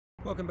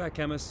Welcome back,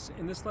 chemists.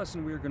 In this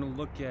lesson we are going to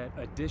look at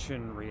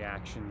addition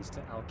reactions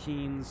to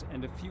alkenes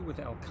and a few with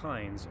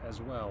alkynes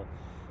as well.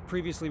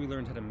 Previously we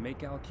learned how to make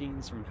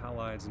alkenes from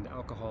halides and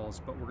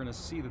alcohols, but we're going to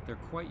see that they're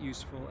quite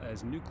useful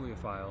as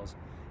nucleophiles,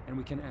 and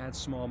we can add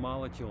small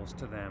molecules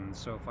to them.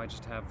 So if I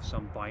just have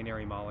some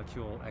binary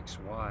molecule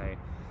XY,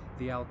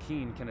 the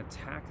alkene can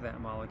attack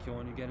that molecule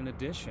and you get an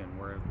addition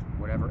where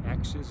whatever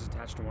X is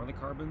attached to one of the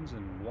carbons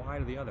and Y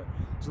to the other.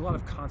 There's a lot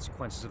of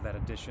consequences of that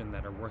addition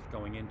that are worth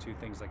going into,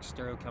 things like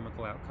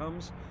stereochemical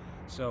outcomes.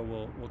 So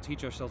we'll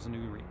teach ourselves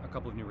a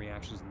couple of new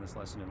reactions in this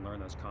lesson and learn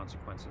those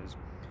consequences.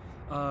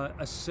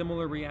 A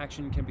similar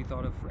reaction can be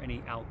thought of for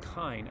any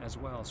alkyne as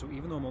well. So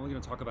even though I'm only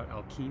going to talk about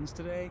alkenes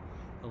today,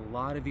 a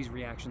lot of these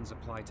reactions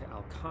apply to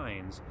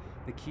alkynes.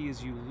 The key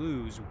is you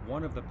lose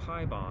one of the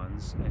pi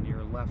bonds and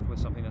you're left with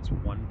something that's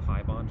one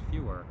pi bond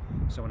fewer.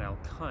 So an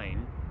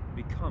alkyne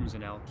becomes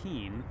an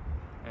alkene,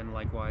 and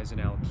likewise an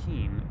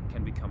alkene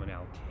can become an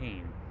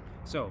alkane.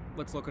 So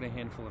let's look at a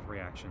handful of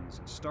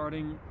reactions,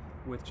 starting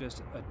with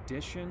just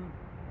addition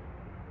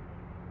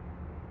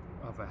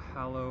of a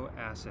halo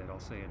acid. I'll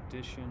say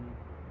addition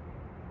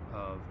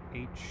of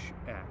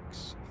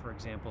HX, for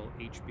example,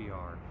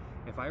 HBr.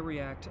 If I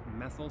react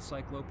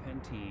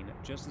methylcyclopentene,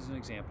 just as an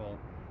example,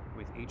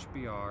 with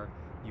HBr,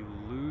 you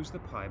lose the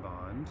pi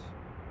bond,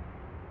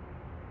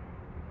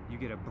 you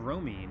get a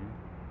bromine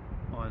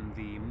on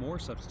the more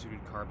substituted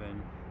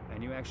carbon,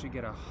 and you actually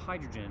get a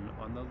hydrogen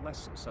on the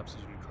less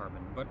substituted carbon.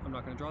 But I'm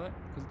not going to draw that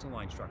because it's a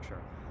line structure.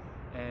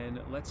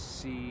 And let's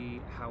see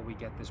how we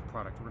get this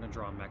product. We're going to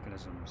draw a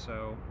mechanism.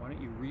 So why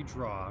don't you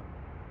redraw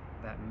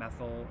that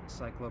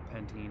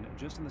methylcyclopentene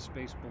just in the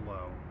space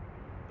below,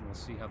 and we'll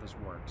see how this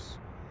works.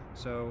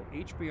 So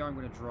HBr I'm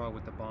going to draw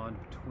with the bond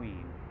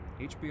between.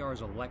 HBr is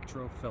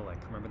electrophilic.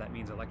 Remember, that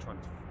means electron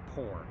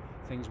poor.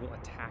 Things will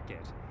attack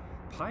it.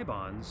 Pi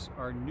bonds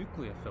are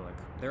nucleophilic.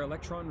 They're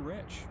electron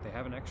rich. They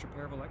have an extra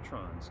pair of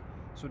electrons.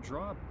 So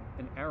draw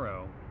an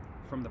arrow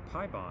from the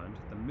pi bond,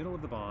 the middle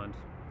of the bond,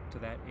 to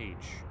that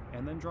H,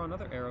 and then draw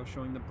another arrow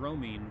showing the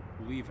bromine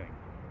leaving.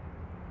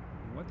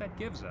 And what that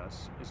gives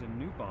us is a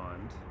new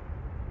bond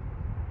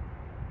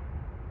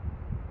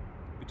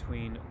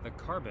between the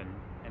carbon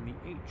and the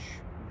H.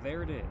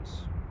 There it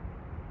is.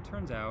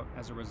 Turns out,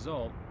 as a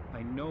result,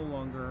 I no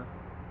longer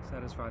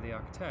satisfy the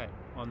octet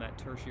on that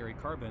tertiary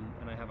carbon,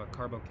 and I have a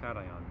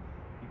carbocation.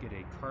 You get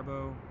a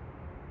carbocation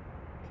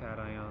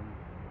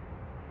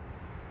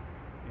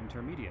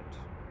intermediate,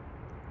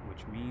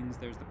 which means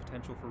there's the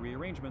potential for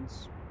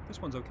rearrangements. This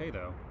one's okay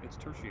though, it's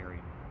tertiary.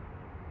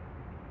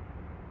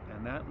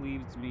 And that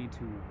leads me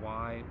to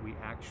why we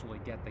actually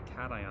get the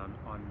cation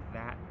on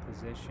that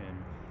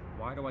position.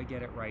 Why do I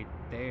get it right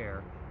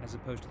there as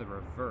opposed to the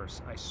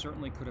reverse? I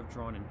certainly could have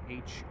drawn an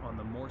H on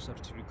the more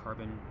substituted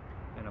carbon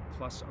and a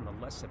plus on the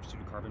less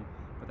substituted carbon,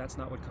 but that's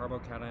not what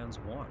carbocations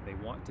want. They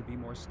want to be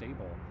more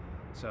stable.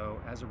 So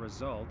as a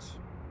result,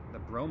 the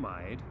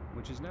bromide,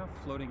 which is now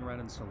floating around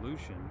in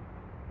solution,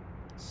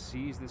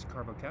 sees this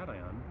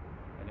carbocation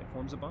and it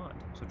forms a bond.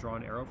 So draw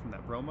an arrow from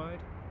that bromide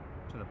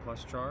to the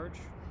plus charge,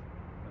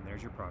 and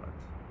there's your product.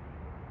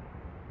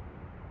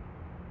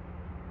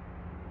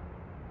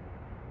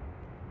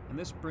 And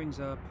this brings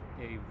up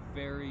a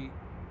very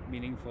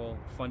meaningful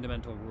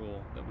fundamental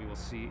rule that we will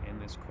see in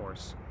this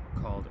course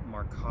called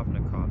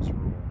Markovnikov's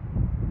rule.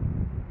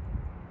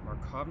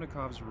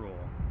 Markovnikov's rule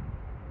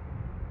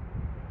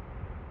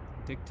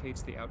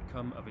dictates the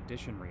outcome of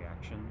addition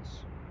reactions,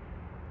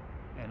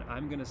 and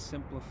I'm going to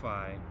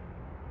simplify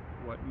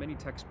what many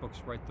textbooks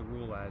write the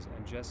rule as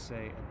and just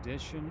say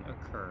addition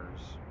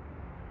occurs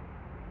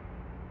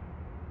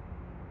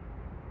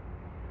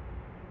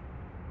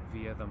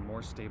via the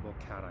more stable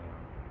cation.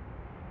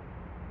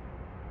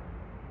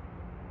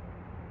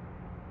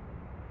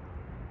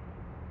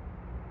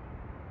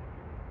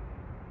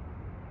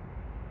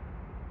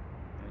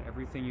 And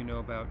everything you know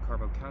about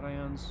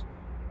carbocations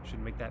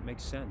should make that make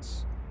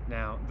sense.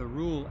 Now, the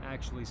rule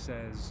actually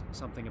says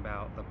something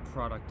about the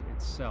product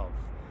itself,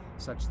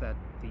 such that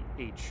the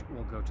H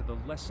will go to the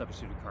less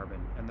substituted carbon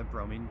and the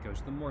bromine goes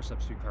to the more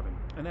substituted carbon.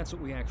 And that's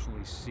what we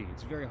actually see.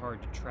 It's very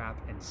hard to trap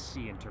and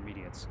see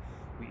intermediates.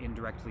 We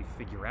indirectly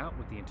figure out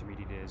what the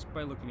intermediate is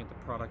by looking at the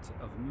product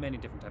of many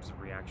different types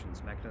of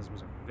reactions.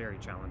 Mechanisms are very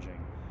challenging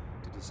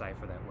to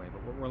decipher that way,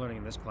 but what we're learning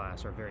in this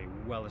class are very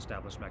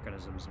well-established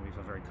mechanisms, and we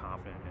feel very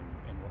confident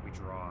in what we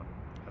draw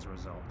as a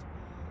result.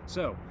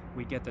 So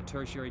we get the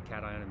tertiary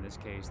cation in this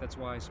case. That's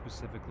why I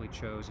specifically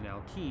chose an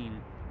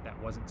alkene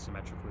that wasn't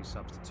symmetrically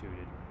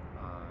substituted,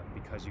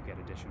 because you get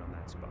addition on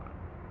that spot.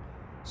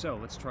 So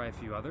let's try a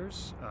few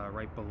others.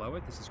 Right below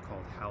it, this is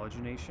called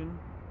halogenation,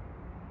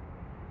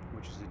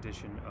 which is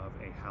addition of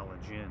a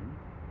halogen.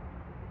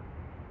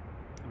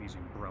 I'm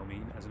using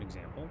bromine as an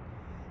example.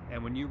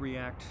 And when you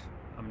react,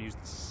 I'm going to use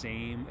the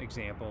same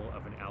example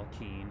of an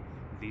alkene.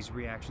 These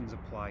reactions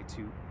apply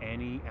to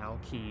any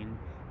alkene,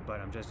 but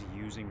I'm just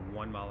using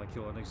one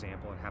molecule as an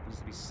example. It happens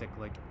to be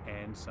cyclic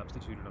and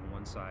substituted on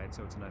one side,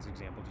 so it's a nice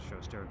example to show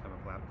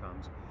stereochemical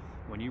outcomes.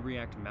 When you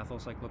react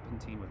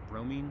methylcyclopentene with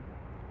bromine,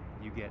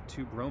 you get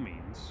two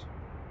bromines,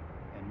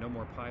 and no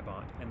more pi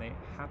bond, and they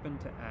happen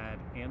to add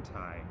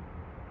anti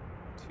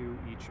to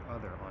each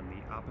other on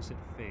the opposite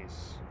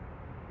face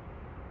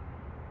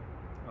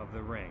of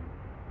the ring.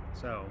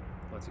 So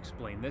let's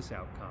explain this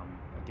outcome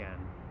again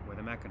with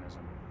a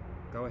mechanism.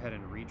 Go ahead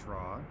and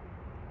redraw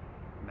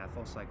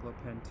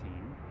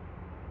methylcyclopentene.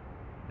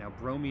 Now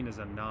bromine is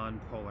a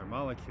non-polar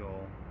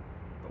molecule,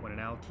 but when an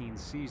alkene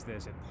sees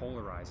this, it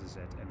polarizes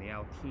it, and the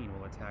alkene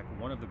will attack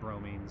one of the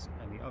bromines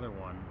and the other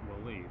one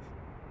will leave.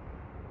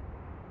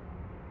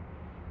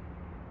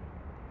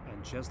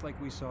 And just like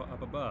we saw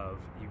up above,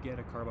 you get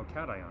a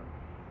carbocation.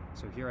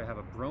 So here I have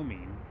a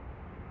bromine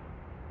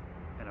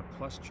and a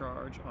plus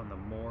charge on the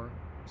more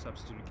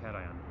substituted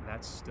cation.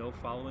 That's still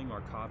following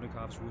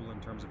Markovnikov's rule in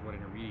terms of what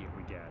intermediate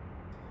we get.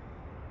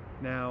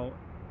 Now,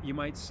 you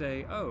might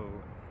say, oh,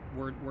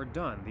 we're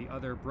done. The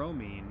other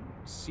bromine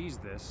sees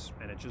this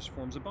and it just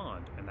forms a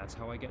bond, and that's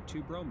how I get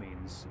two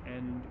bromines.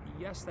 And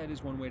yes, that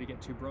is one way to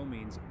get two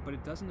bromines, but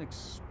it doesn't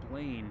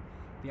explain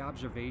the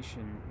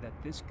observation that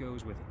this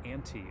goes with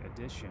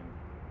anti-addition.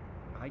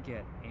 I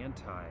get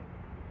anti-addition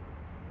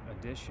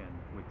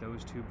with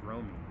those two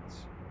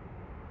bromines.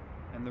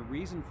 And the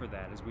reason for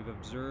that is we've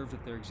observed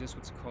that there exists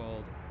what's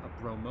called a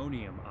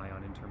bromonium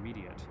ion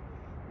intermediate,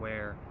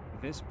 where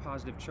this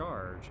positive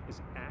charge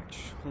is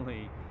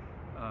actually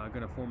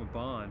going to form a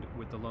bond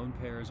with the lone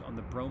pairs on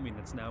the bromine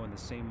that's now in the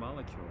same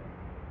molecule.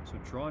 So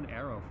draw an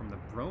arrow from the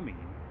bromine,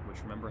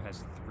 which remember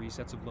has 3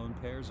 sets of lone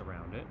pairs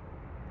around it,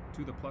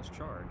 to the plus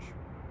charge,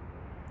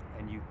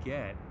 and you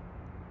get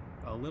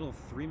a little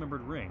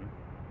 3-membered ring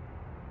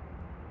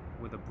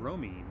with a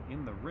bromine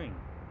in the ring.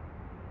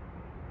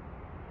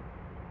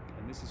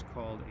 And this is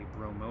called a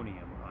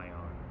bromonium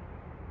ion,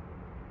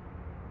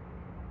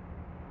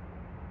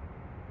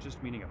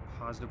 just meaning a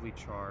positively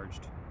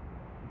charged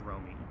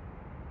bromine.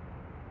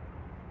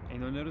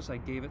 And you'll notice I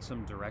gave it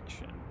some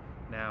direction.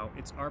 Now,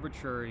 it's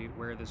arbitrary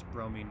where this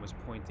bromine was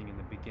pointing in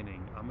the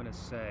beginning. I'm going to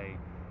say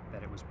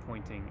that it was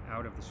pointing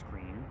out of the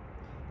screen,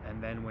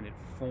 and then when it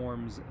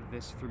forms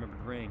this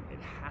 3-membered ring, it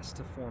has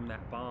to form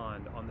that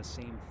bond on the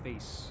same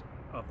face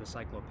of the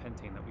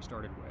cyclopentane that we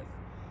started with.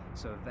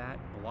 So that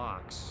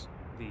blocks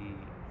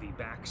the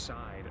back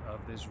side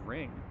of this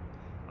ring.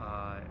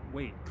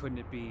 Wait, couldn't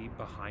it be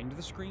behind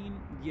the screen?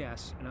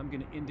 Yes, and I'm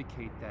going to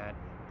indicate that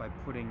by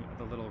putting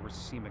the little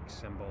racemic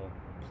symbol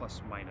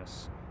plus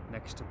minus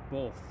next to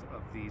both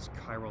of these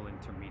chiral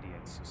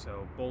intermediates.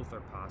 So both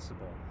are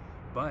possible.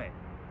 But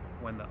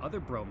when the other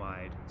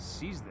bromide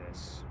sees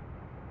this,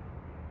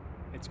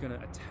 it's going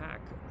to attack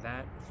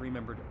that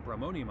 3-membered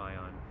bromonium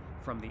ion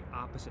from the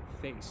opposite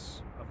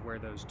face of where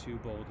those 2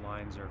 bold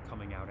lines are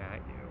coming out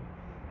at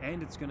you.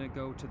 And it's going to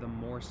go to the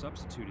more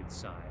substituted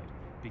side,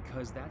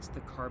 because that's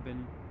the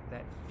carbon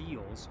that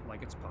feels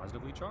like it's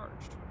positively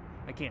charged.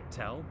 I can't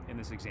tell in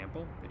this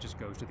example, it just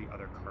goes to the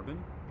other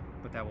carbon,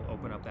 but that will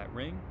open up that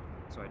ring.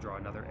 So I draw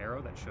another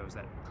arrow that shows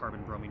that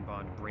carbon-bromine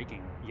bond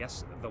breaking,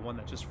 yes, the one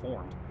that just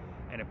formed,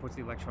 and it puts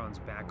the electrons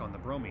back on the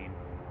bromine.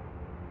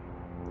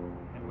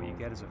 And what you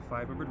get is a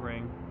 5-membered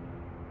ring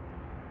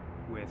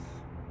with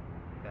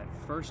that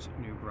first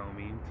new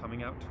bromine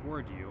coming out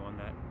toward you on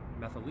that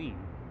methylene,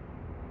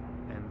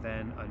 and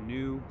then a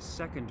new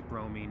second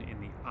bromine in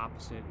the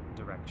opposite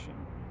direction.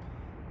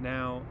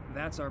 Now,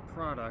 that's our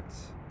product,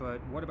 but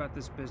what about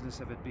this business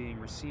of it being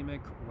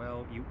racemic?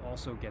 Well, you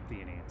also get the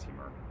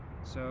enantiomer.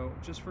 So,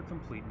 just for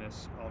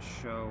completeness, I'll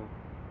show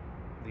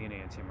the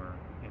enantiomer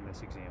in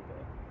this example.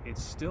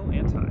 It's still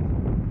anti.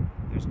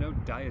 There's no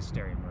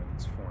diastereomer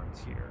that's formed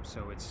here,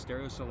 so it's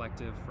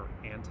stereoselective for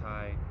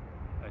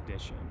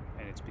anti-addition,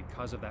 and it's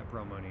because of that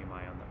bromonium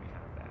ion that we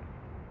have that.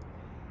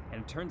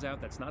 And it turns out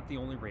that's not the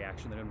only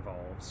reaction that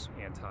involves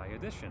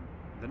anti-addition.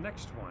 The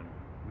next one,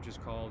 which is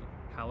called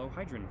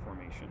halohydrin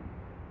formation,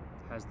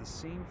 has the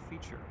same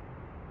feature.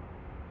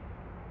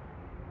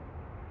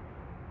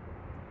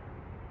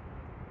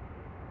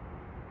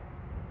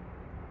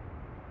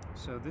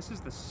 So this is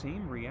the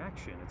same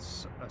reaction.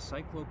 It's a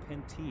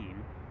cyclopentene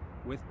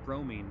with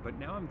bromine, but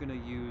now I'm going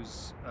to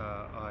use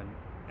an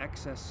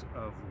excess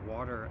of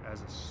water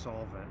as a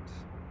solvent.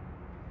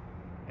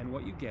 And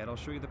what you get, I'll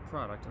show you the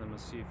product, and then we'll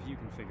see if you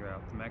can figure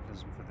out the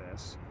mechanism for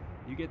this.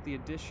 You get the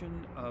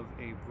addition of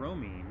a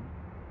bromine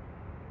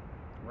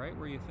right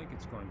where you think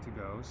it's going to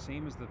go,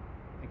 same as the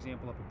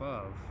example up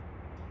above.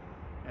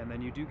 And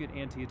then you do get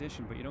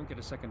anti-addition, but you don't get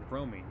a second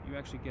bromine. You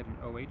actually get an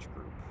OH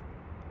group.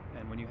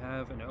 And when you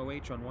have an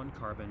OH on one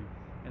carbon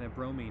and a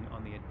bromine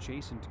on the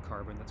adjacent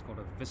carbon, that's called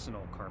a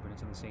vicinal carbon,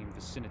 it's in the same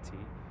vicinity,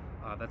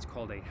 that's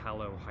called a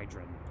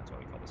halohydrin. That's why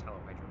we call this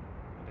halohydrin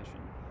addition.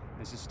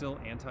 This is still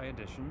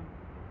anti-addition,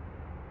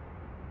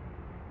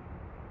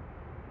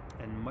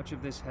 and much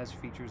of this has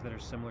features that are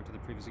similar to the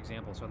previous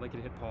example, so I'd like you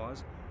to hit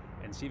pause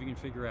and see if you can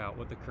figure out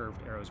what the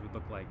curved arrows would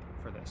look like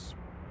for this.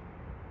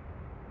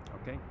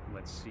 Okay,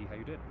 let's see how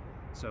you did.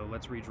 So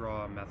let's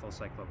redraw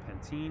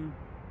methylcyclopentene.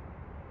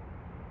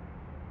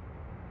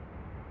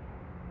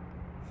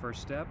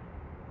 First step,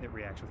 it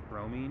reacts with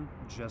bromine,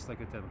 just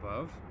like it did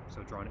above.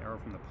 So draw an arrow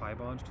from the pi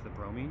bond to the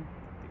bromine.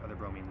 The other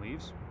bromine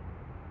leaves.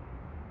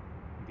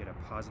 You get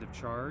a positive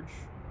charge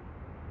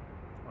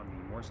on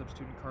the more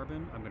substituted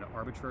carbon. I'm going to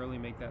arbitrarily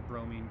make that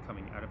bromine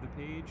coming out of the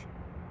page,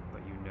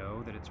 but you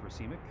know that it's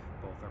racemic.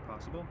 Both are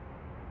possible.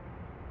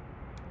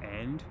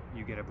 And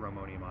you get a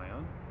bromonium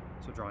ion.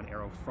 So draw an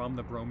arrow from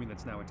the bromine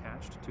that's now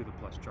attached to the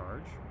plus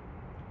charge.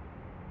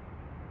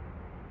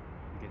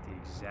 You get the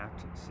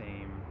exact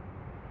same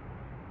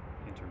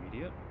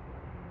intermediate.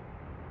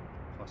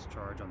 Plus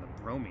charge on the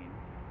bromine.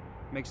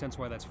 Makes sense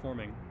why that's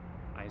forming.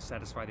 I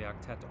satisfy the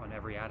octet on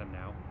every atom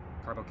now.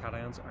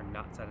 Carbocations are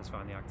not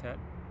satisfying the octet.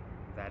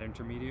 That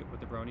intermediate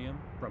with the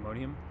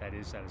bromonium, that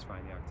is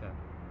satisfying the octet.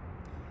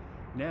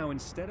 Now,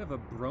 instead of a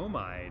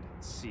bromide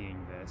seeing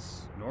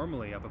this,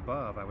 normally up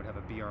above I would have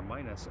a Br-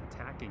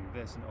 attacking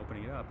this and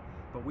opening it up,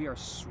 but we are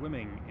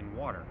swimming in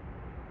water.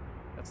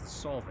 That's the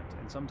solvent,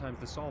 and sometimes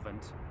the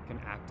solvent can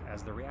act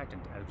as the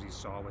reactant, as we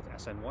saw with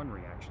SN1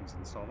 reactions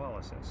in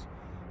solvolysis.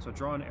 So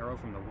draw an arrow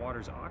from the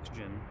water's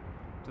oxygen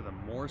to the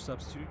more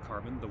substituted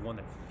carbon, the one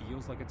that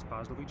feels like it's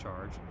positively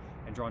charged,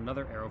 and draw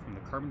another arrow from the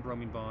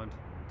carbon-bromine bond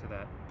to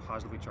that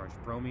positively charged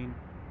bromine.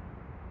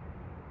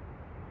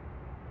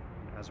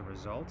 And as a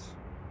result,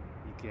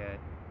 you get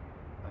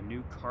a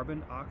new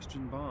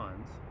carbon-oxygen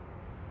bond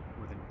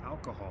with an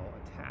alcohol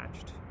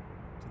attached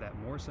to that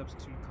more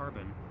substituted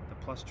carbon. The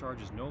plus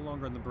charge is no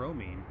longer on the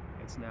bromine,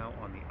 it's now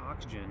on the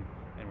oxygen,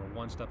 and we're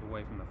one step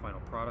away from the final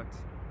product.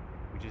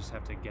 We just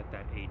have to get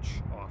that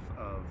H off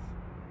of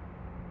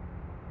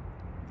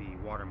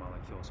the water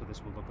molecule, so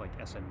this will look like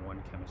SN1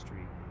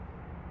 chemistry.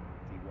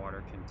 The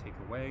water can take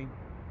away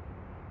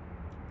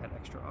that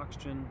extra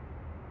oxygen,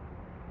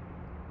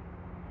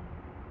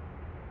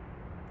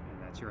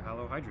 and that's your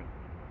halohydrin.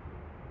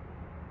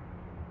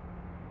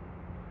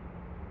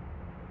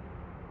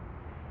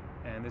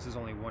 And this is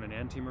only one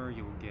enantiomer.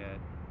 You will get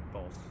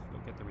both.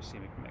 You'll get the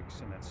racemic mix,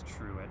 and that's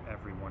true at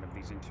every one of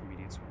these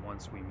intermediates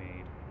once we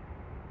made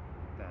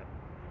that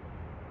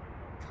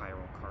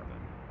chiral carbon.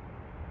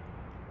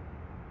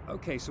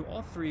 Okay, so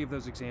all three of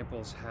those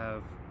examples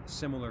have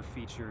similar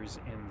features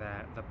in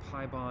that the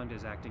pi bond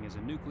is acting as a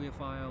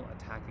nucleophile,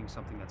 attacking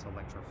something that's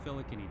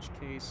electrophilic in each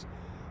case.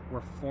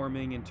 We're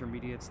forming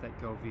intermediates that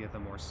go via the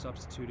more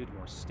substituted,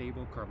 more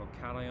stable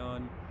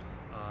carbocation,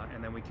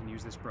 and then we can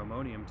use this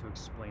bromonium to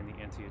explain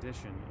the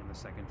anti-addition in the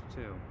second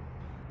two.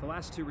 The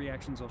last two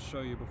reactions I'll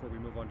show you before we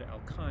move on to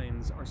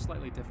alkynes are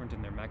slightly different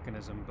in their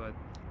mechanism, but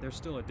they're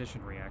still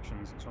addition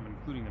reactions, so I'm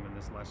including them in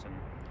this lesson.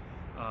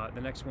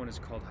 The next one is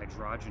called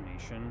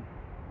hydrogenation.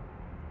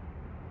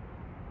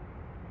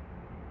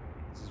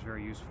 This is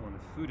very useful in the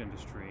food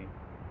industry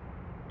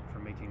for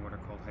making what are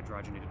called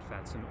hydrogenated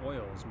fats and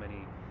oils.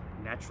 Many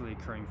naturally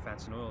occurring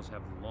fats and oils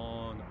have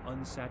long,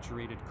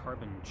 unsaturated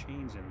carbon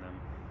chains in them,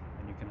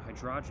 and you can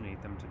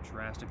hydrogenate them to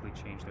drastically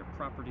change their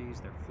properties,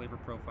 their flavor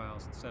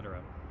profiles,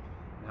 etc.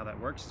 And how that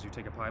works is you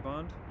take a pi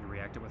bond, you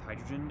react it with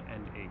hydrogen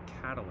and a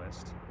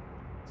catalyst.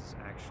 This is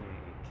actually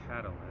a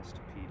catalyst,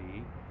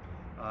 PD.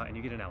 And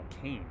you get an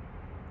alkane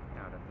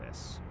out of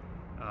this.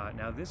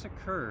 Now this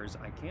occurs,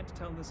 I can't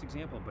tell in this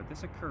example, but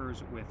this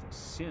occurs with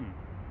syn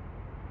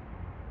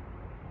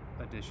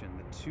addition.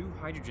 The two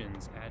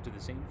hydrogens add to the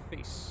same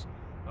face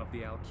of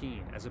the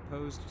alkene, as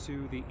opposed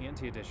to the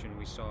anti-addition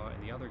we saw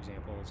in the other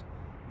examples.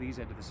 These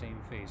add to the same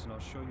face, and I'll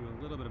show you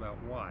a little bit about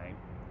why.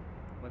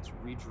 Let's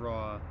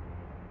redraw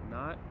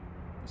not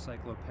the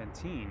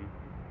cyclopentene,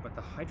 but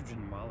the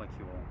hydrogen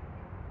molecule.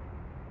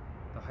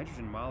 The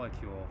hydrogen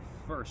molecule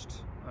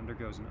first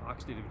undergoes an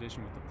oxidative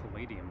addition with the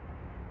palladium,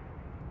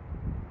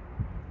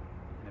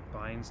 and it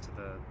binds to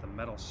the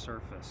metal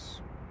surface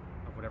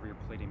of whatever your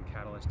palladium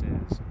catalyst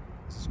is.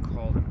 This is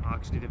called an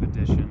oxidative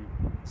addition.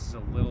 This is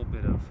a little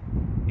bit of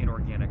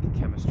inorganic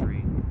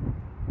chemistry,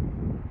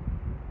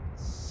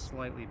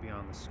 slightly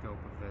beyond the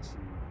scope of this,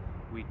 and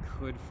we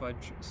could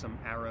fudge some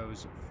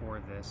arrows for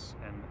this,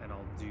 and I'll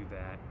do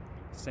that.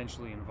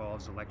 Essentially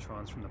involves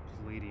electrons from the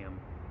palladium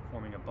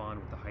forming a bond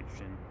with the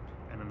hydrogen,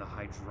 and then the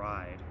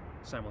hydride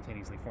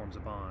simultaneously forms a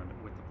bond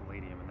with the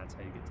palladium, and that's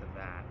how you get to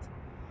that.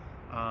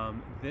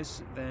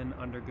 This then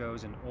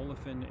undergoes an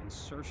olefin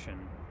insertion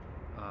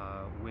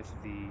with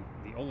the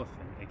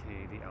olefin,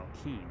 aka the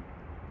alkene,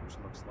 which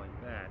looks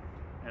like that.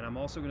 And I'm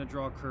also going to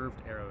draw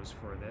curved arrows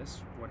for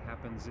this. What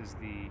happens is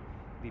the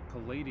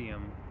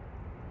palladium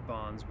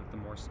bonds with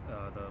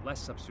the less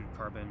substituted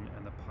carbon,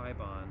 and the pi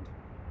bond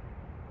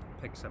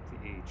picks up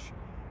the H.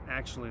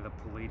 Actually, the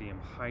palladium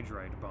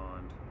hydride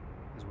bond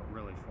is what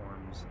really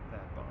forms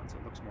that bond, so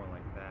it looks more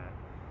like that.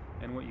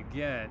 And what you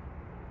get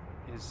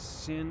is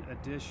syn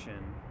addition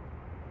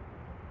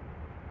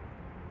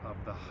of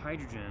the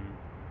hydrogen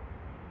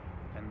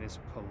and this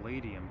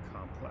palladium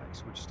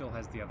complex, which still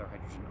has the other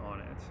hydrogen on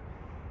it.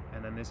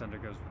 And then this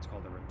undergoes what's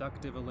called a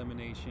reductive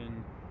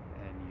elimination,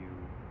 and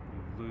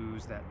you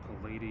lose that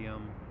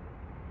palladium.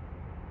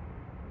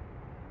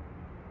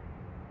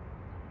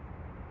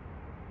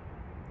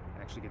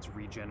 Actually gets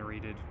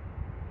regenerated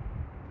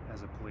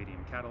as a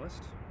palladium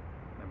catalyst.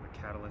 Remember,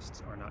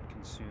 catalysts are not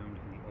consumed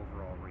in the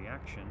overall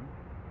reaction,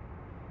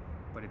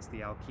 but it's the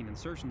alkene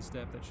insertion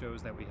step that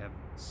shows that we have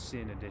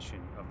syn addition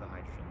of the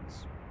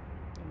hydrogens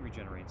and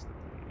regenerates the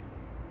palladium.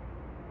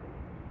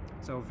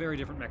 So a very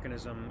different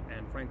mechanism,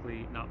 and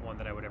frankly, not one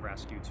that I would ever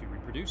ask you to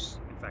reproduce.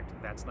 In fact,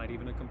 that's not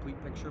even a complete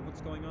picture of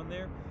what's going on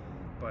there,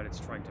 but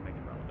it's trying to make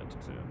it relevant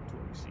to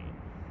what we've seen.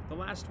 The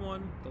last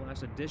one, the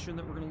last addition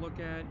that we're going to look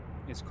at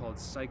is called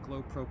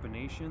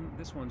cyclopropanation.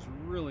 This one's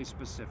really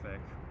specific,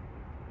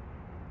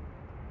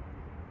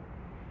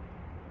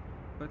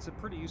 but it's a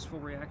pretty useful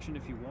reaction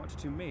if you want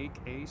to make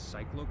a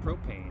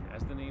cyclopropane,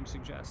 as the name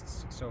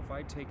suggests. So if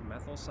I take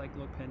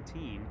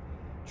methylcyclopentene,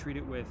 treat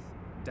it with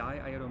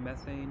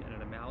diiodomethane and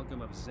an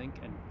amalgam of zinc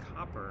and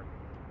copper,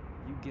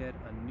 you get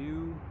a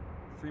new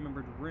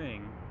three-membered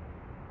ring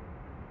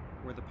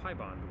where the pi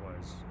bond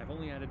was. I've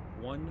only added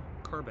one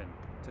carbon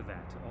to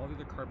that. All the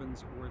other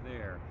carbons were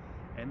there.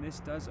 And this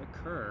does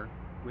occur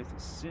with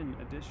syn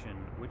addition,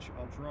 which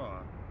I'll draw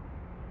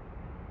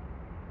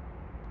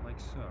like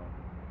so.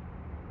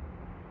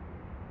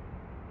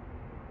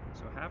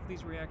 So half of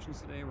these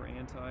reactions today were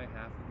anti,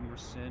 half of them were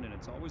syn, and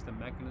it's always the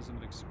mechanism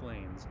that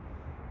explains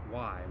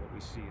why what we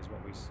see is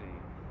what we see.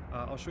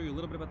 I'll show you a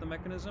little bit about the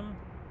mechanism.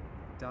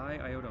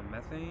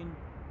 Diiodomethane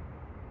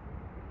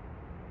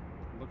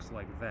looks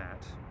like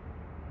that.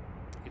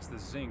 It's the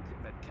zinc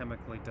that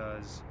chemically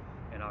does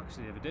an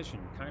oxidative addition,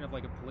 kind of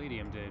like a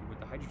palladium did with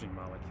the hydrogen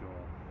molecule.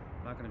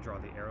 I'm not going to draw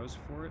the arrows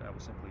for it. I will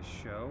simply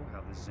show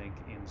how the zinc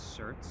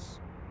inserts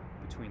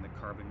between the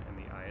carbon and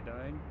the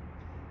iodide.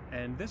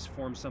 And this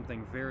forms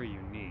something very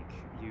unique.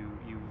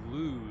 You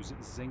lose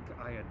zinc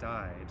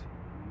iodide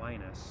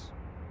minus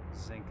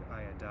zinc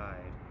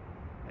iodide,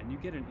 and you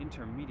get an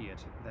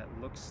intermediate that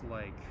looks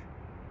like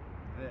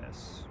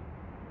this,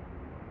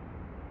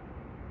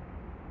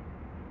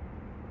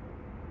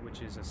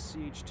 which is a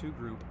CH2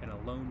 group and a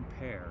lone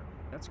pair.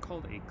 That's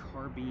called a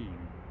carbene.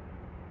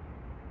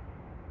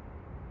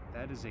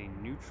 That is a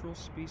neutral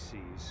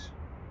species,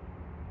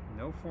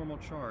 no formal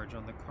charge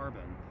on the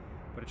carbon,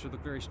 but it should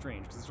look very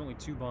strange because there's only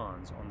two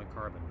bonds on the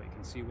carbon, but you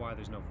can see why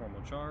there's no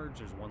formal charge.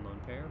 There's one lone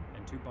pair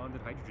and two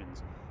bonded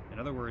hydrogens. In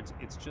other words,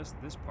 it's just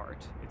this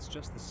part. It's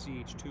just the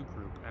CH2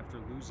 group after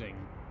losing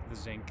the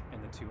zinc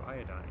and the two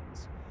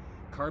iodines.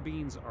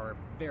 Carbenes are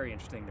very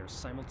interesting. They're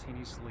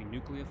simultaneously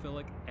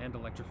nucleophilic and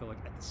electrophilic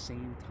at the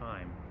same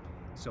time.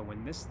 So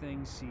when this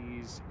thing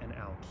sees an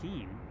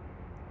alkene,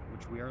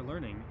 which we are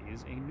learning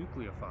is a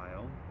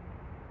nucleophile,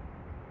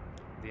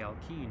 the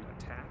alkene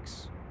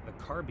attacks the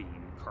carbene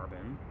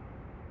carbon,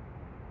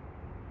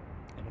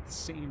 and at the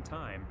same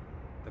time,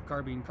 the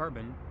carbene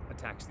carbon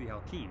attacks the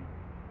alkene.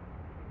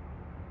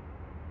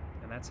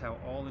 And that's how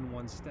all in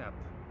one step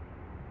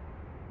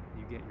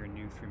you get your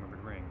new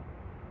three-membered ring.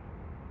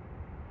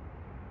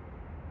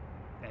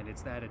 And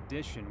it's that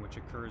addition which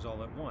occurs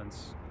all at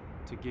once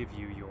to give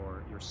you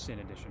your syn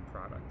addition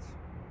product.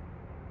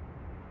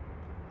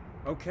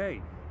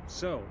 Okay,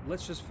 so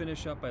let's just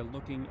finish up by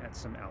looking at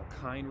some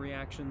alkyne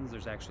reactions.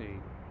 There's actually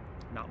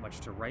not much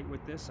to write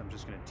with this. I'm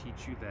just going to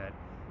teach you that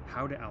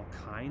how do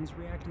alkynes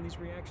react in these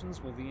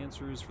reactions? Well, the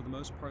answer is for the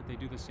most part they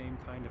do the same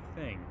kind of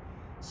thing.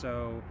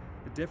 So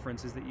the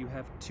difference is that you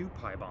have two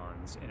pi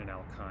bonds in an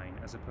alkyne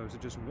as opposed to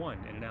just one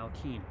in an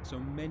alkene. So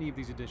many of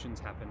these additions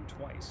happen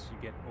twice.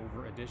 You get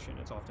over addition.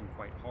 It's often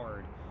quite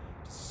hard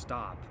to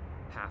stop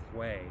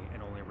halfway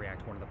and only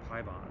react one of the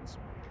pi bonds.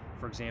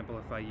 For example,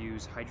 if I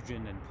use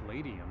hydrogen and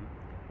palladium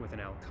with an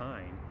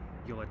alkyne,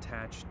 you'll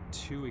attach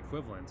two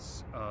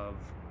equivalents of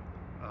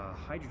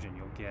hydrogen.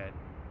 You'll get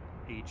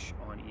H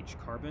on each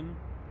carbon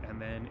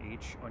and then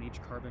H on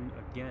each carbon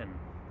again.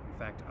 In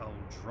fact, I'll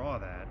draw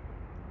that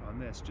on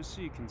this just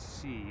so you can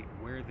see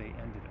where they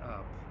ended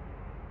up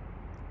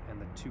and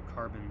the two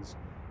carbons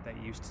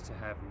that used to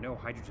have no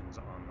hydrogens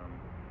on them,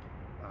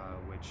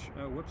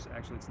 whoops,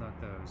 actually it's not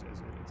those, is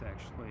it? It's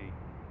actually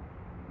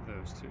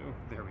those two.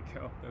 There we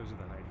go. Those are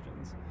the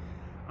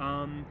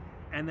hydrogens.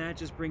 And that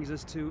just brings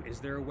us to, is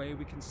there a way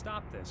we can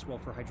stop this? Well,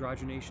 for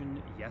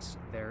hydrogenation, yes,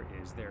 there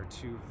is. There are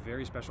two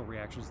very special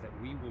reactions that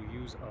we will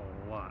use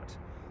a lot.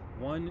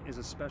 One is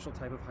a special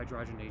type of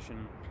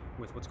hydrogenation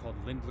with what's called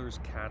Lindlar's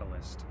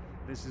catalyst.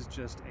 This is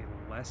just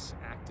a less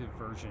active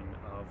version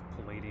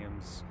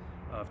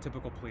of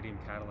typical palladium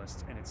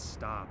catalysts, and it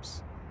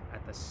stops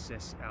at the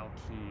cis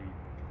alkene.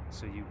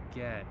 So you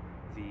get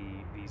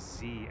the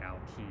Z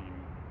alkene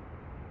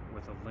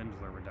with a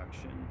Lindlar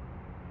reduction.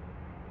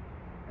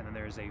 And then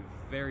there's a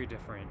very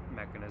different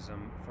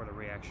mechanism for the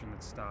reaction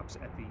that stops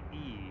at the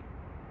E,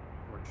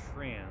 or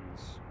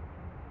trans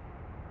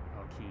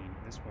alkene.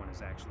 This one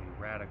is actually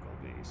radical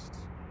based,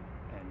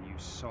 and you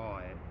saw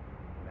it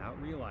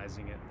without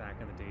realizing it back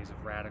in the days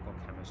of radical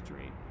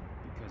chemistry,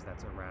 because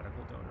that's a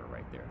radical donor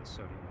right there, the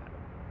sodium atom.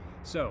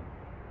 So,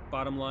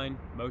 bottom line,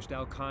 most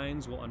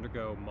alkynes will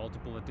undergo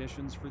multiple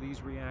additions for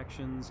these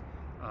reactions.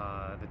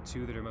 The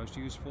two that are most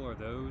useful are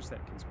those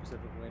that can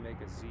specifically make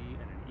a Z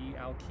and an E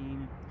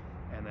alkene.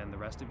 And then the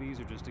rest of these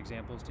are just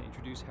examples to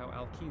introduce how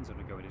alkenes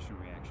undergo addition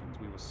reactions.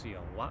 We will see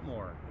a lot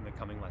more in the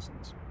coming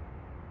lessons.